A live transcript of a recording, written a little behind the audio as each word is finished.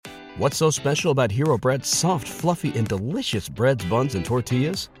What's so special about Hero Bread's soft, fluffy, and delicious breads, buns, and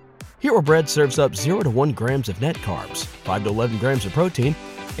tortillas? Hero Bread serves up 0 to 1 grams of net carbs, 5 to 11 grams of protein,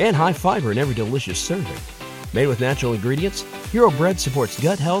 and high fiber in every delicious serving. Made with natural ingredients, Hero Bread supports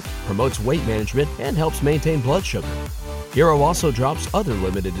gut health, promotes weight management, and helps maintain blood sugar. Hero also drops other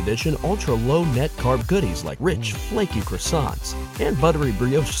limited edition ultra-low net carb goodies like rich, flaky croissants and buttery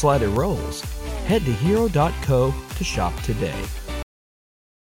brioche slider rolls. Head to hero.co to shop today.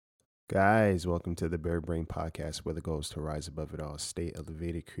 Guys, welcome to the Bird Brain Podcast, where the goal is to rise above it all, stay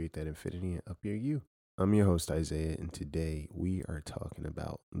elevated, create that infinity, and up your you. I'm your host, Isaiah, and today we are talking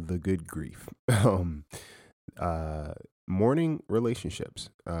about the good grief. Mourning relationships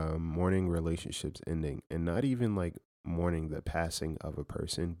ending, and not even like mourning the passing of a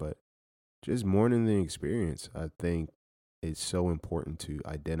person, but just mourning the experience. I think it's so important to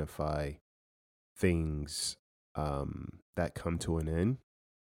identify things that come to an end,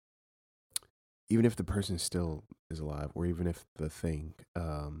 even if the person still is alive, or even if the thing,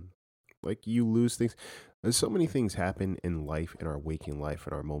 like you lose things. There's so many things happen in life, in our waking life,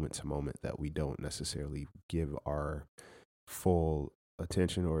 in our moment to moment, that we don't necessarily give our full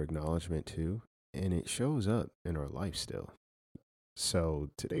attention or acknowledgement to, and it shows up in our life still. So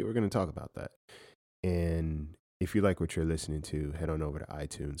today we're going to talk about that. And if you like what you're listening to, head on over to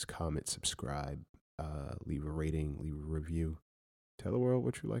iTunes, comment, subscribe, leave a rating, leave a review. Tell the world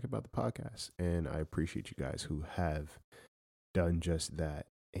what you like about the podcast. And I appreciate you guys who have done just that.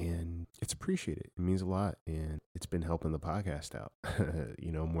 And it's appreciated. It means a lot. And it's been helping the podcast out.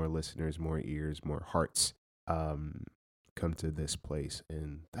 More listeners, more ears, more hearts come to this place.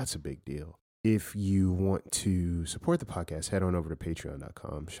 And that's a big deal. If you want to support the podcast, head on over to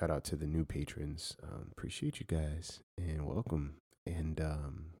patreon.com. Shout out to the new patrons. Appreciate you guys and welcome. And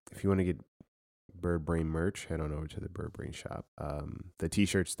if you want to get Bird Brain merch, head on over to the Bird Brain shop. The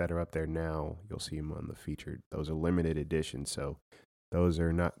t-shirts that are up there now, you'll see them on the featured. Those are limited edition, so those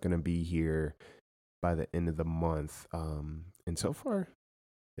are not going to be here by the end of the month. And so far,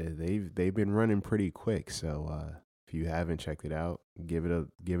 they've been running pretty quick. So if you haven't checked it out, give it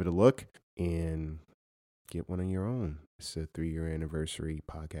a look and get one of your own. It's a 3-year anniversary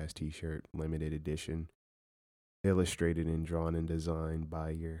podcast t-shirt, limited edition, illustrated and drawn and designed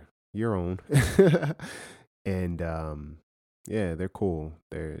by your own. And yeah, they're cool.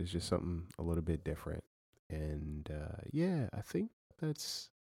 There's just something a little bit different. And yeah, I think that's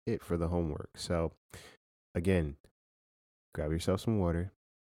it for the homework. So again, grab yourself some water,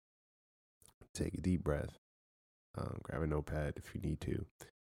 take a deep breath, grab a notepad if you need to.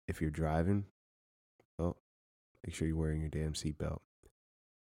 If you're driving, well, make sure you're wearing your damn seatbelt.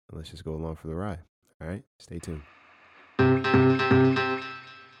 And let's just go along for the ride. All right, stay tuned.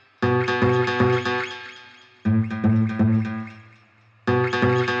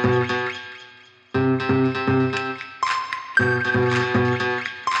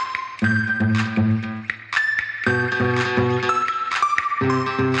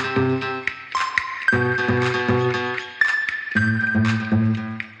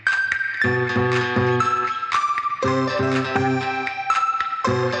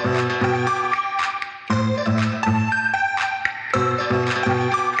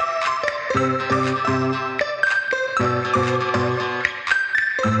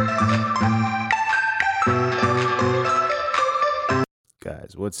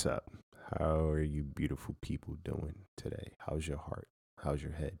 Guys, what's up? How are you beautiful people doing today? How's your heart? How's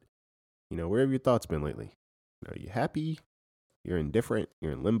your head? Where have your thoughts been lately? You happy? You're indifferent?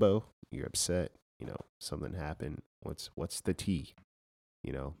 You're in limbo? You're upset? Something happened. What's the tea?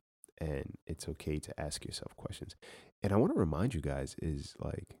 And it's okay to ask yourself questions. And I want to remind you guys is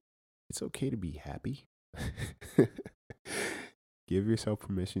like, it's okay to be happy. Give yourself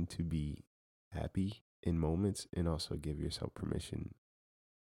permission to be happy in moments, and also give yourself permission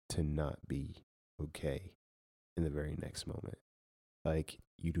to not be okay in the very next moment. Like,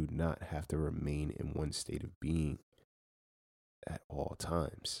 you do not have to remain in one state of being at all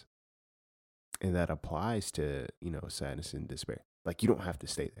times. And that applies to, sadness and despair. Like, you don't have to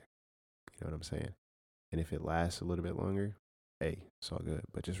stay there. You know what I'm saying? And if it lasts a little bit longer, hey, it's all good.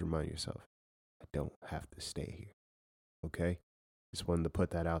 But just remind yourself, I don't have to stay here. Okay? Just wanted to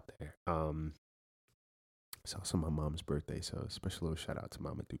put that out there. It's also my mom's birthday, so a special little shout out to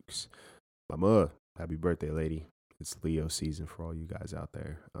Mama Dukes. Mama, happy birthday, lady. It's Leo season for all you guys out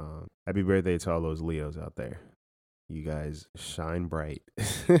there. Happy birthday to all those Leos out there. You guys shine bright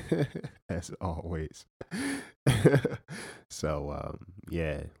as always. So,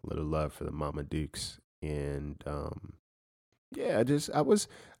 yeah, little love for the Mama Dukes. And, yeah, I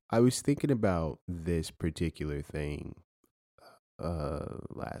was thinking about this particular thing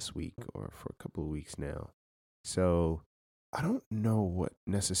last week or for a couple of weeks now. So I don't know what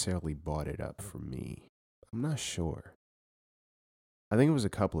necessarily brought it up for me. I'm not sure. I think it was a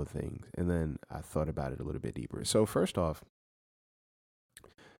couple of things, and then I thought about it a little bit deeper. So first off,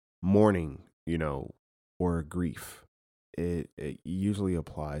 mourning, or grief, it usually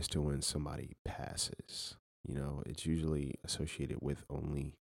applies to when somebody passes. It's usually associated with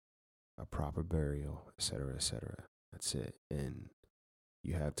only a proper burial, et cetera, et cetera. That's it. And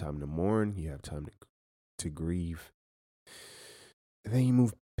you have time to mourn, you have time to grieve. And then you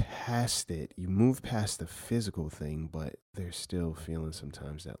move past it. You move past the physical thing, but there's still feeling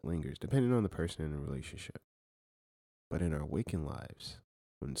sometimes that lingers, depending on the person in the relationship. But in our waking lives,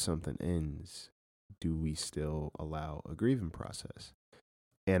 when something ends, do we still allow a grieving process?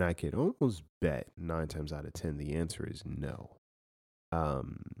 And I could almost bet 9 times out of 10, the answer is no.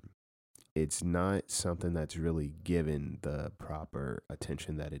 It's not something that's really given the proper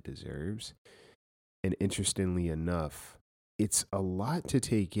attention that it deserves. And interestingly enough, it's a lot to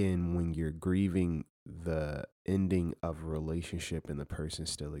take in when you're grieving the ending of a relationship and the person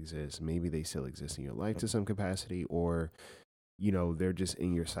still exists. Maybe they still exist in your life to some capacity, or, they're just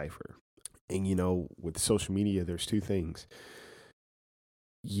in your cipher. And, with social media, there's two things.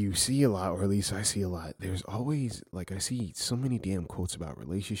 You see a lot, or at least I see a lot. There's always, I see so many damn quotes about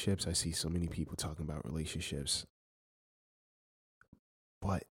relationships. I see so many people talking about relationships,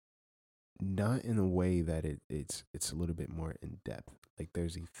 but not in a way that it's a little bit more in depth. Like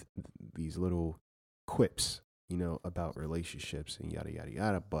there's these little quips, about relationships and yada, yada,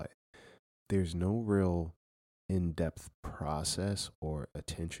 yada, but there's no real in-depth process or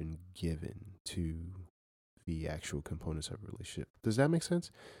attention given to the actual components of a relationship. Does that make sense?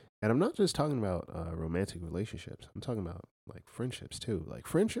 And I'm not just talking about romantic relationships. I'm talking about friendships too. Like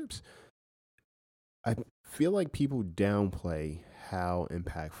friendships, I feel like people downplay how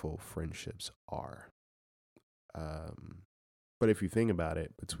impactful friendships are. But if you think about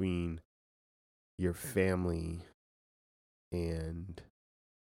it, between your family and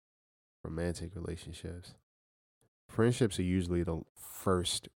romantic relationships, friendships are usually the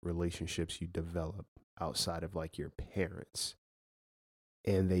first relationships you develop outside of your parents.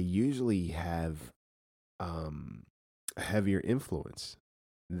 And they usually have a heavier influence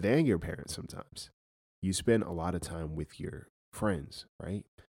than your parents sometimes. You spend a lot of time with your friends, right?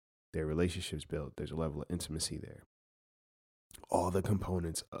 Their relationships built. There's a level of intimacy there. All the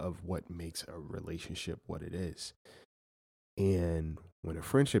components of what makes a relationship what it is. And when a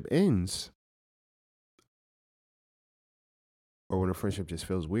friendship ends, or when a friendship just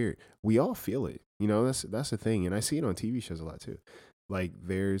feels weird, we all feel it. That's the thing. And I see it on TV shows a lot too.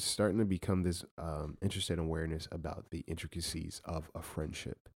 There's starting to become this interested awareness about the intricacies of a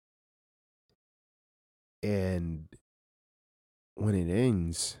friendship. And when it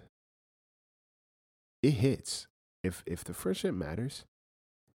ends, it hits. If the friendship matters,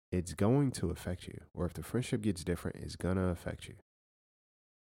 it's going to affect you. Or if the friendship gets different, it's going to affect you.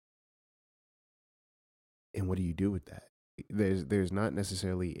 And what do you do with that? There's not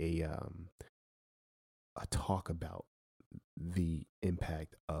necessarily a talk about the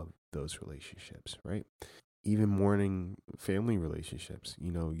impact of those relationships, right? Even mourning family relationships,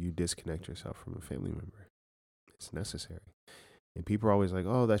 you disconnect yourself from a family member. It's necessary. And people are always like,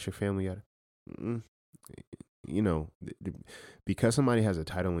 oh, that's your family. Because somebody has a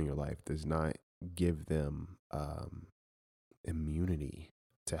title in your life does not give them immunity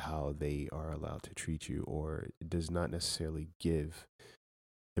to how they are allowed to treat you, or it does not necessarily give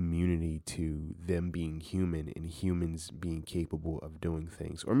immunity to them being human and humans being capable of doing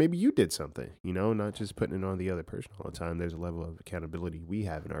things. Or maybe you did something, not just putting it on the other person all the time. There's a level of accountability we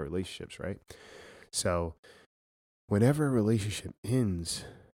have in our relationships, right? So whenever a relationship ends,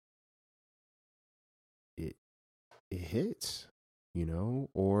 it hits,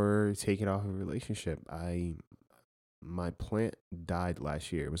 or take it off a relationship. My plant died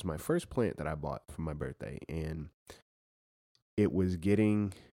last year. It was my first plant that I bought for my birthday, and it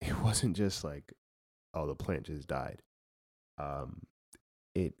wasn't just like, oh, the plant just died.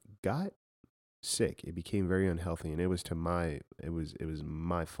 It got sick. It became very unhealthy, and it was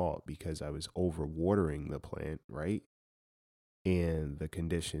my fault because I was overwatering the plant, right? And the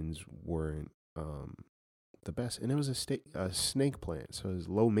conditions weren't the best. And it was a snake plant, so it was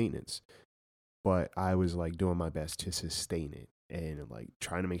low maintenance. But I was doing my best to sustain it and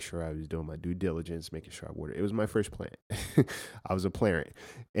trying to make sure I was doing my due diligence, making sure I watered. It was my first plant. I was a plant.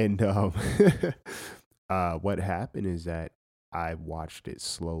 And what happened is that I watched it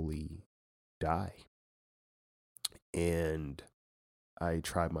slowly die. And I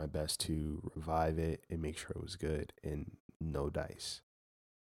tried my best to revive it and make sure it was good. And no dice.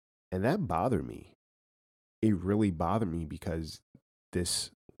 And that bothered me. It really bothered me because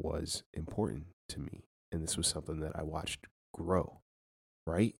this was important to me. And this was something that I watched grow,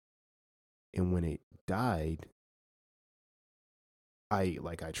 right? And when it died, I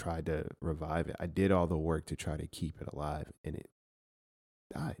tried to revive it. I did all the work to try to keep it alive, and it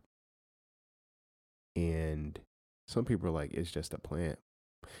died. And some people are like, it's just a plant.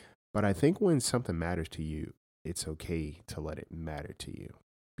 But I think when something matters to you, it's okay to let it matter to you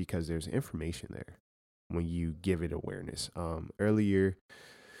because there's information there when you give it awareness. Earlier,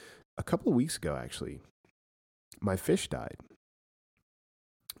 a couple of weeks ago, actually, my fish died.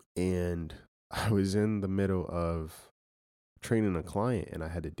 And I was in the middle of training a client and I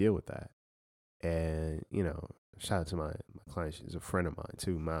had to deal with that. And, shout out to my client. She's a friend of mine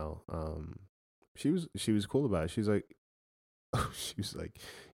too, Mal. She was cool about it. She was like,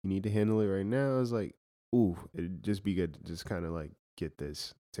 you need to handle it right now. I was like, ooh, it'd just be good to just kind of like get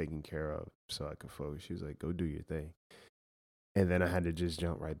this taken care of so I could focus. She was like, go do your thing. And then I had to just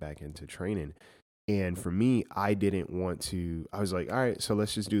jump right back into training. And for me, I didn't want to, I was like, all right, so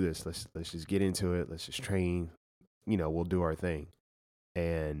let's just do this. Let's just get into it. Let's just train, we'll do our thing.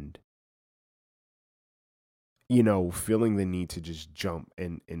 And, feeling the need to just jump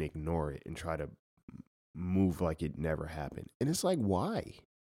and ignore it and try to move like it never happened. And it's like, why?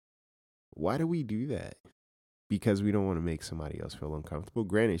 Why do we do that? Because we don't want to make somebody else feel uncomfortable.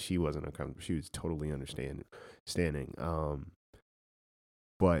 Granted, she wasn't uncomfortable. She was totally understanding.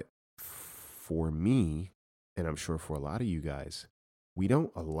 But for me, and I'm sure for a lot of you guys, we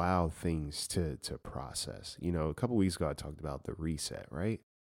don't allow things to process. A couple weeks ago, I talked about the reset, right?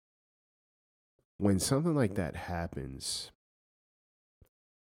 When something like that happens,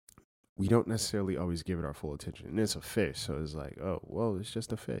 we don't necessarily always give it our full attention. And it's a fish, so it's like, oh, well, it's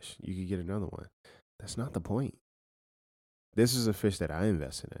just a fish. You could get another one. That's not the point. This is a fish that I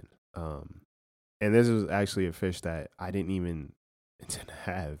invested in. And this was actually a fish that I didn't even intend to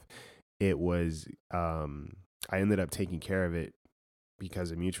have. It was, I ended up taking care of it because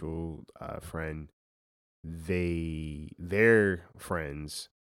a mutual friend, their friends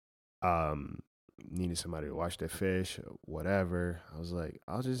needed somebody to watch their fish or whatever. I was like,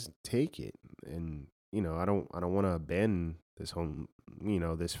 I'll just take it. And, I don't want to abandon this home,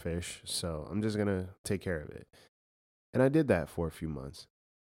 this fish. So I'm just going to take care of it. And I did that for a few months.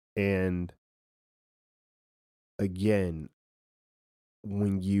 And again,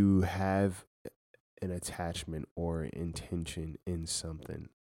 when you have an attachment or intention in something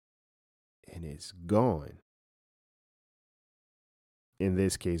and it's gone, in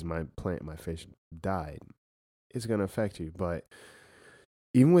this case, my fish died, it's going to affect you. But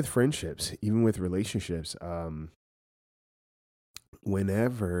even with friendships, even with relationships,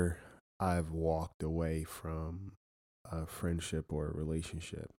 whenever I've walked away from a friendship or a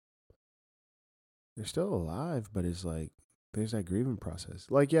relationship, they're still alive, but it's like there's that grieving process.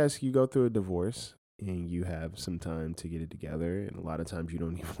 Like, yes, you go through a divorce and you have some time to get it together, and a lot of times you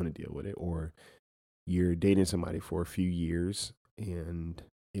don't even want to deal with it, or you're dating somebody for a few years and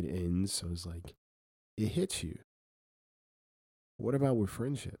it ends, so it's like it hits you. What about with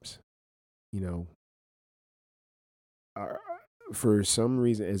friendships? For some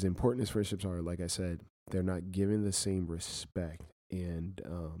reason, as important as friendships are, like I said, they're not given the same respect and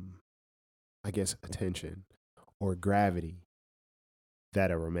I guess attention or gravity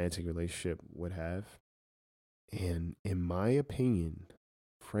that a romantic relationship would have. And in my opinion,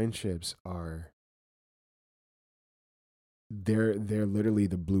 friendships are they're literally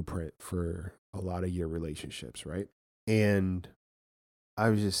the blueprint for a lot of your relationships, right? And I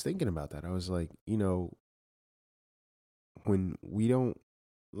was just thinking about that. I was like, when we don't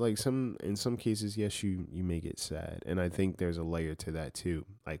in some cases, yes, you may get sad. And I think there's a layer to that too.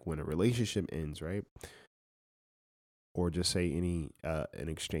 Like when a relationship ends, right? Or just say an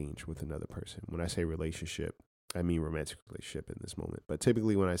exchange with another person. When I say relationship, I mean romantic relationship in this moment. But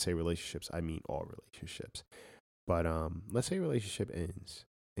typically when I say relationships, I mean all relationships. But let's say a relationship ends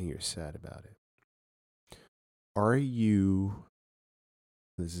and you're sad about it. Are you,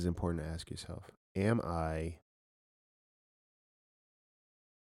 this is important to ask yourself, am I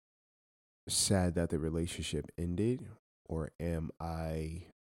sad that the relationship ended, or am I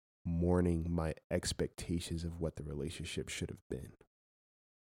mourning my expectations of what the relationship should have been?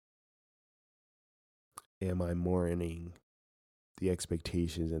 Am I mourning the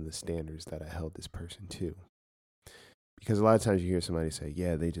expectations and the standards that I held this person to? Because a lot of times you hear somebody say,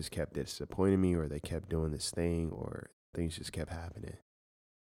 yeah, they just kept disappointing me, or they kept doing this thing, or things just kept happening.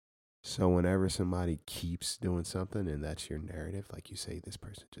 So whenever somebody keeps doing something and that's your narrative, like you say, this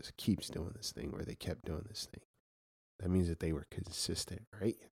person just keeps doing this thing, or they kept doing this thing, That means that they were consistent,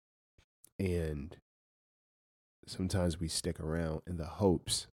 right? And sometimes we stick around in the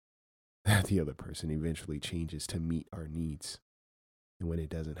hopes that the other person eventually changes to meet our needs. And when it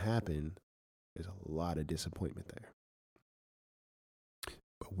doesn't happen, there's a lot of disappointment there.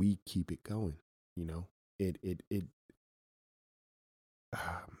 But we keep it going, you know?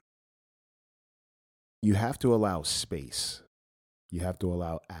 You have to allow space. You have to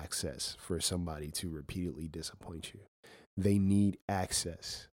allow access for somebody to repeatedly disappoint you. They need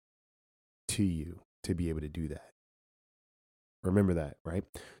access to you to be able to do that. Remember that, right?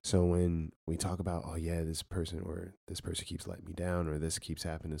 So when we talk about, oh yeah, this person keeps letting me down, or this keeps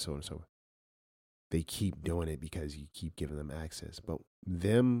happening, so on and so on, they keep doing it because you keep giving them access. But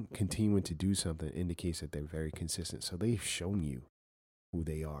them continuing to do something indicates that they're very consistent. So they've shown you who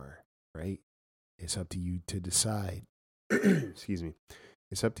they are, right? It's up to you to decide. Excuse me.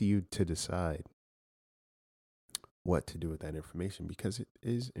 It's up to you to decide what to do with that information, because it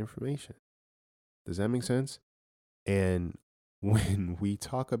is information. Does that make sense? And when we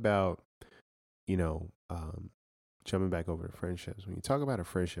talk about, jumping back over to friendships, when you talk about a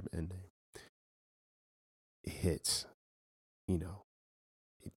friendship ending, it hits, it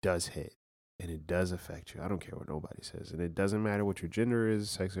does hit, and it does affect you. I don't care what nobody says. And it doesn't matter what your gender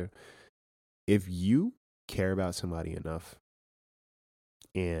is, sex, or if you care about somebody enough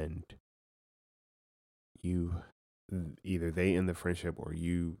and you, either they end the friendship or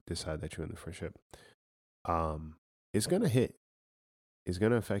you decide that you're in the friendship, it's going to hit. It's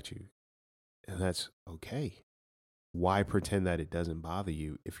going to affect you. And that's okay. Why pretend that it doesn't bother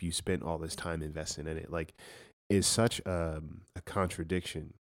you if you spent all this time investing in it? Like, it's such a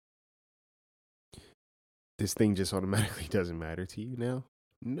contradiction. This thing just automatically doesn't matter to you now?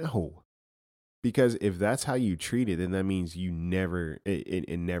 No. Because if that's how you treat it, then that means it never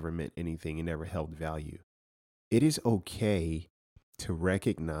meant anything. It never held value. It is okay to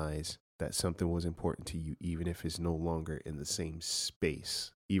recognize that something was important to you, even if it's no longer in the same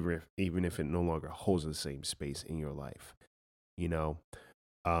space, even if it no longer holds the same space in your life.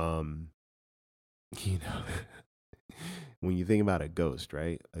 When you think about a ghost,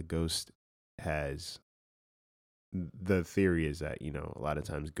 right? A ghost has, the theory is that, a lot of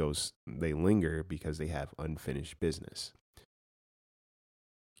times ghosts, they linger because they have unfinished business.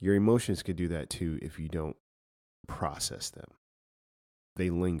 Your emotions could do that too if you don't process them. They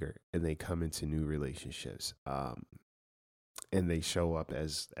linger and they come into new relationships, and they show up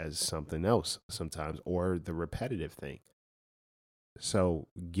as something else sometimes, or the repetitive thing. So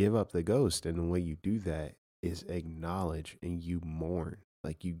give up the ghost, and the way you do that is acknowledge and you mourn.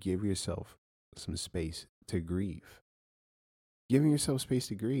 Like, you give yourself some space to grieve. Giving yourself space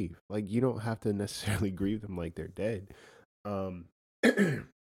to grieve. Like, you don't have to necessarily grieve them like they're dead. Some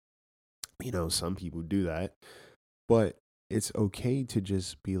people do that, but it's okay to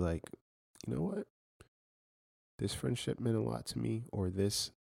just be like, you know what? This friendship meant a lot to me, or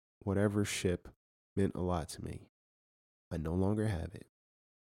this whatever ship meant a lot to me. I no longer have it.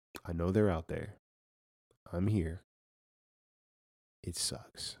 I know they're out there. I'm here. It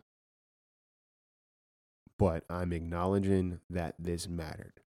sucks. But I'm acknowledging that this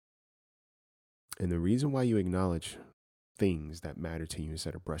mattered. And the reason why you acknowledge things that matter to you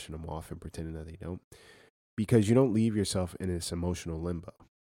instead of brushing them off and pretending that they don't, because you don't leave yourself in this emotional limbo.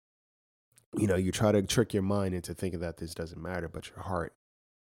 You try to trick your mind into thinking that this doesn't matter, but your heart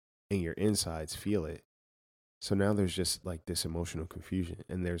and your insides feel it. So now there's just like this emotional confusion,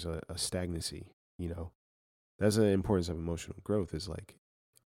 and there's a stagnancy. That's the importance of emotional growth, is like,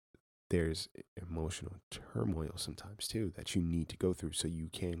 there's emotional turmoil sometimes too that you need to go through so you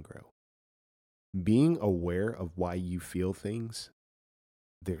can grow. Being aware of why you feel things,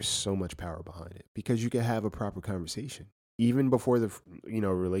 there's so much power behind it, because you can have a proper conversation even before the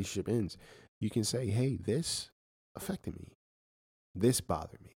relationship ends. You can say, hey, this affected me, this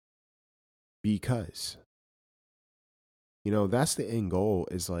bothered me, because that's the end goal,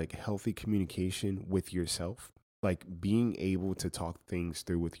 is like healthy communication with yourself, like being able to talk things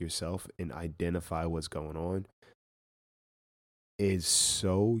through with yourself and identify what's going on is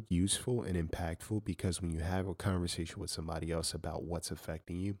so useful and impactful, because when you have a conversation with somebody else about what's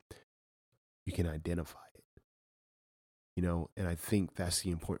affecting you, you can identify it. And I think that's the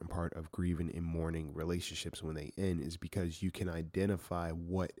important part of grieving and mourning relationships when they end, is because you can identify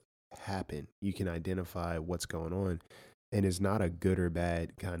what happened. You can identify what's going on. And it's not a good or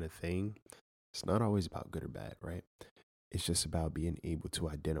bad kind of thing. It's not always about good or bad, right? It's just about being able to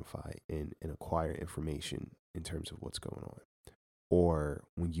identify and acquire information in terms of what's going on. Or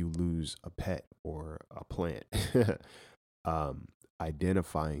when you lose a pet or a plant,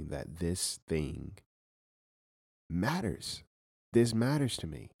 identifying that this thing matters. This matters to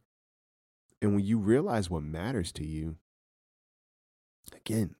me. And when you realize what matters to you,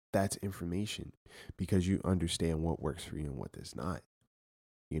 again, that's information because you understand what works for you and what does not,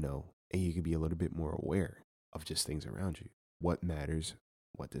 and you can be a little bit more aware of just things around you. What matters,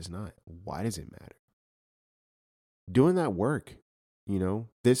 what does not. Why does it matter? Doing that work,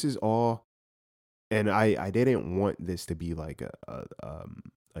 this is all. And I didn't want this to be like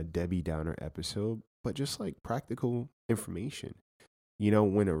a Debbie Downer episode, but just like practical information.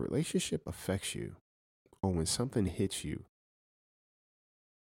 When a relationship affects you or when something hits you,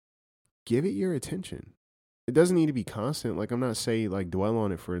 give it your attention. It doesn't need to be constant. Like, I'm not saying like dwell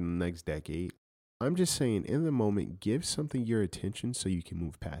on it for the next decade. I'm just saying in the moment, give something your attention so you can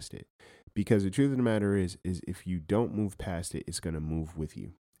move past it. Because the truth of the matter is if you don't move past it, it's going to move with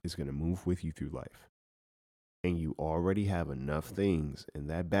you. It's going to move with you through life. And you already have enough things in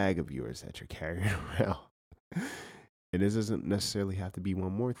that bag of yours that you're carrying around. And this doesn't necessarily have to be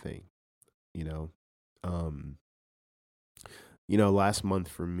one more thing, last month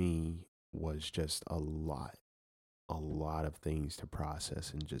for me was just a lot of things to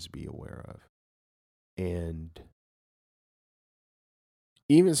process and just be aware of. And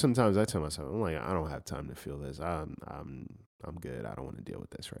even sometimes I tell myself, I'm like, I don't have time to feel this. I'm good. I don't want to deal with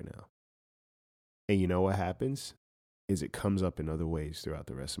this right now. And you know what happens is it comes up in other ways throughout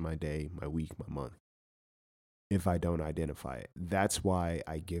the rest of my day, my week, my month. If I don't identify it, that's why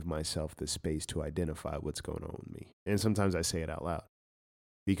I give myself the space to identify what's going on with me. And sometimes I say it out loud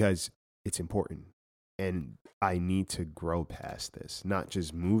because it's important. And I need to grow past this, not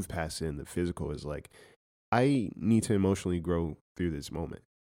just move past it in the physical. Is like, I need to emotionally grow through this moment.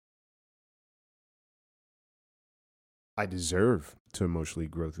 I deserve to emotionally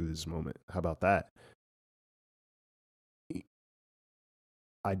grow through this moment. How about that?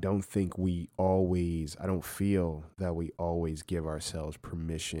 I don't feel that we always give ourselves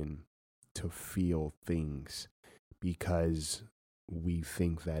permission to feel things because we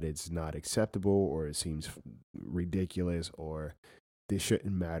think that it's not acceptable or it seems ridiculous or this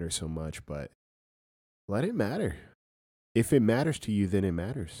shouldn't matter so much, but let it matter. If it matters to you, then it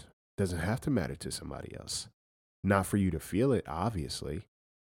matters. It doesn't have to matter to somebody else. Not for you to feel it, obviously.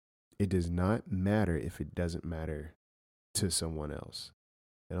 It does not matter if it doesn't matter to someone else.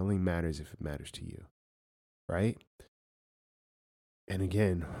 It only matters if it matters to you, right? And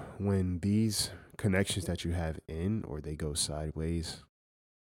again, when these connections that you have in or they go sideways,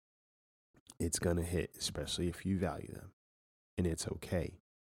 it's going to hit, especially if you value them. And it's okay.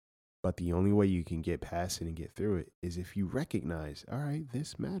 But the only way you can get past it and get through it is if you recognize, all right,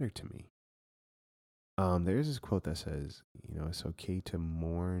 this mattered to me. There's this quote that says, it's okay to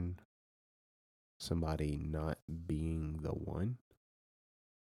mourn somebody not being the one,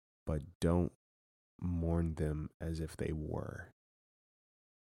 but don't mourn them as if they were.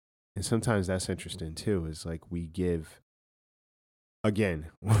 And sometimes that's interesting too, is like we give,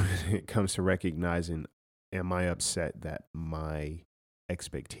 again, when it comes to recognizing, am I upset that my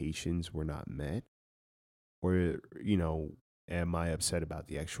expectations were not met? Or, am I upset about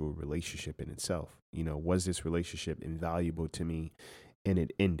the actual relationship in itself? Was this relationship invaluable to me and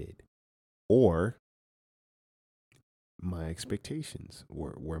it ended? Or my expectations,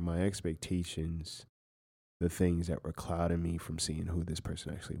 were my expectations the things that were clouding me from seeing who this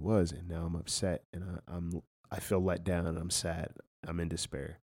person actually was, and now I'm upset and I feel let down, I'm sad, I'm in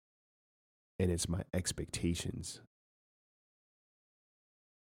despair, and it's my expectations,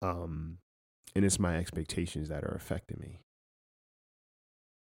 and it's my expectations that are affecting me.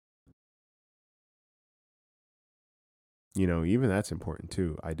 Even that's important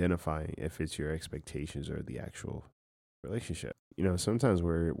too, identifying if it's your expectations or the actual relationship. Sometimes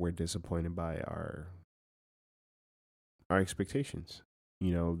we're disappointed by our expectations.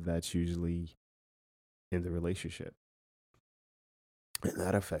 That's usually in the relationship. And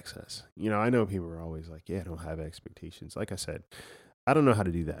that affects us. I know people are always like, yeah, I don't have expectations. Like I said, I don't know how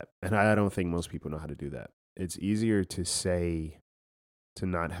to do that. And I don't think most people know how to do that. It's easier to say to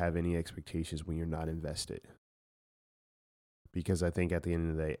not have any expectations when you're not invested. Because I think at the end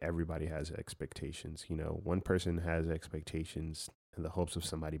of the day, everybody has expectations. One person has expectations in the hopes of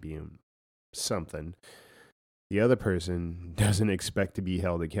somebody being something. The other person doesn't expect to be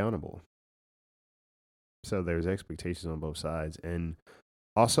held accountable. So there's expectations on both sides. And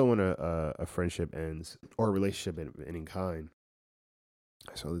also when a friendship ends or a relationship ending kind,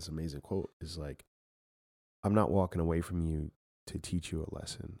 I saw this amazing quote. Is like, I'm not walking away from you to teach you a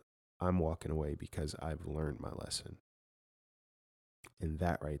lesson. I'm walking away because I've learned my lesson. And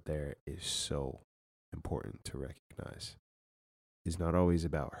that right there is so important to recognize. It's not always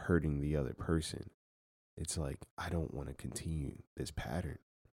about hurting the other person. it's like, I don't want to continue this pattern.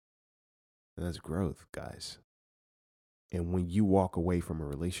 And that's growth, guys. And when you walk away from a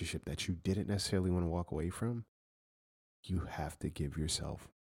relationship that you didn't necessarily want to walk away from, you have to give yourself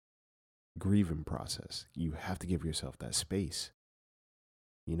grieving process. You have to give yourself that space,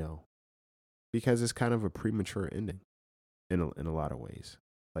 because it's kind of a premature ending in a lot of ways.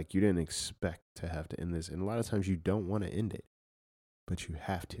 Like, you didn't expect to have to end this. And a lot of times you don't want to end it, but you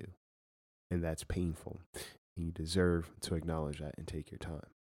have to. And that's painful. And you deserve to acknowledge that and take your time.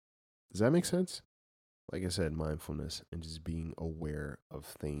 Does that make sense? Like I said, mindfulness and just being aware of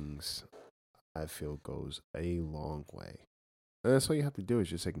things, I feel, goes a long way. And that's all you have to do is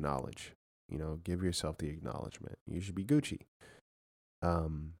just acknowledge, give yourself the acknowledgement. You should be Gucci.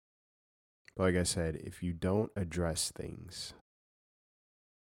 But like I said, if you don't address things,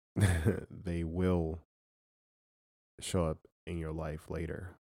 they will show up in your life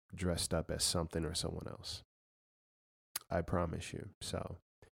later, dressed up as something or someone else. I promise you. So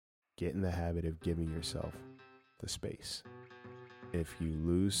get in the habit of giving yourself the space. If you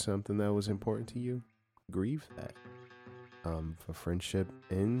lose something that was important to you, grieve that. If a friendship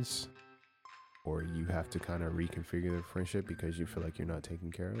ends, or you have to kind of reconfigure the friendship because you feel like you're not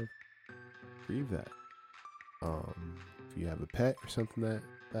taken care of, grieve that. If you have a pet or something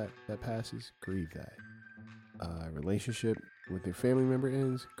that passes, grieve that. Relationship with your family member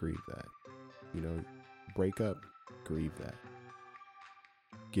ends, grieve that. Break up, grieve that.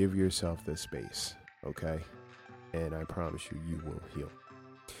 Give yourself the space, okay? And I promise you, you will heal.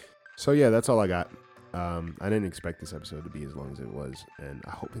 So yeah, that's all I got. I didn't expect this episode to be as long as it was, and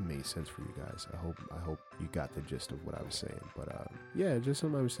I hope it made sense for you guys. I hope you got the gist of what I was saying. But yeah, just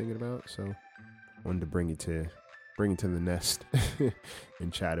something I was thinking about. So wanted to bring it to the nest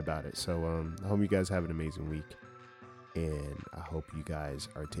and chat about it. So I hope you guys have an amazing week, and I hope you guys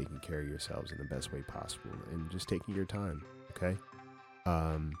are taking care of yourselves in the best way possible and just taking your time. Okay,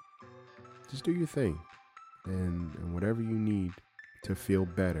 just do your thing, and whatever you need to feel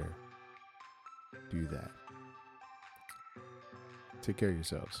better, do that. Take care of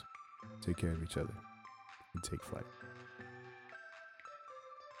yourselves. Take care of each other. And take flight.